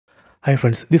Hi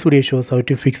friends, this video shows how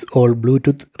to fix all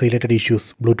Bluetooth related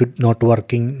issues, Bluetooth not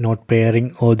working, not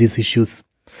pairing, all these issues.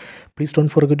 Please don't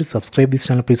forget to subscribe this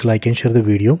channel, please like and share the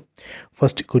video.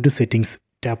 First go to settings,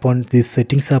 tap on this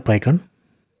settings app icon,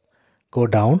 go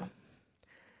down,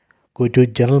 go to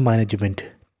general management,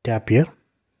 tap here,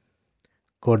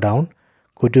 go down,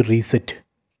 go to reset,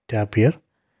 tap here,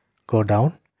 go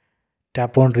down,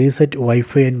 tap on reset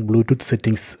Wi-Fi and Bluetooth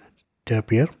settings, tap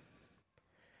here.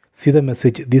 See the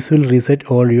message, this will reset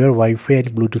all your Wi-Fi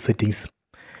and Bluetooth settings.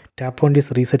 Tap on this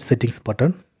reset settings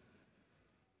button.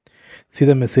 See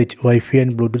the message, Wi-Fi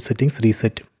and Bluetooth settings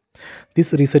reset.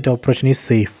 This reset operation is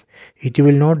safe. It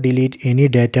will not delete any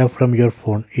data from your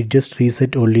phone. It just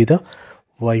reset only the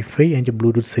Wi-Fi and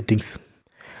Bluetooth settings.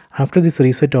 After this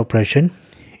reset operation,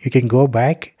 you can go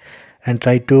back and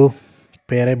try to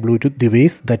pair a Bluetooth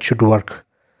device that should work.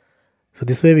 So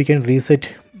this way we can reset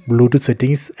Bluetooth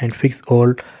settings and fix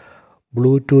all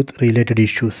Bluetooth related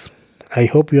issues. I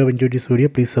hope you have enjoyed this video.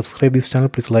 Please subscribe this channel,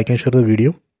 please like and share the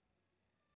video.